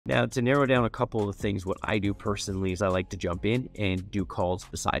Now, to narrow down a couple of things, what I do personally is I like to jump in and do calls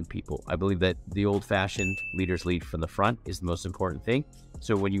beside people. I believe that the old-fashioned leaders lead from the front is the most important thing.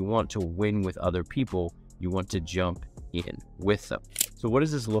 So when you want to win with other people, you want to jump in with them. So what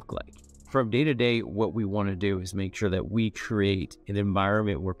does this look like? From day to day, what we want to do is make sure that we create an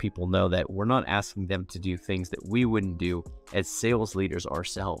environment where people know that we're not asking them to do things that we wouldn't do as sales leaders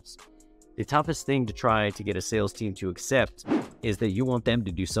ourselves. The toughest thing to try to get a sales team to accept is that you want them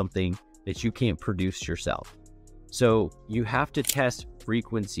to do something that you can't produce yourself. So you have to test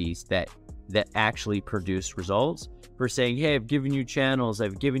frequencies that actually produce results. For saying, hey, I've given you channels,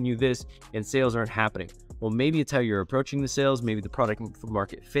 I've given you this, and sales aren't happening. Well, maybe it's how you're approaching the sales. Maybe the product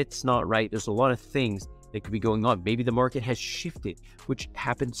market fit's not right. There's a lot of things that could be going on. Maybe the market has shifted, which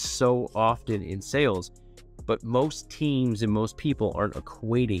happens so often in sales. But most teams and most people aren't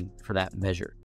equating for that measure.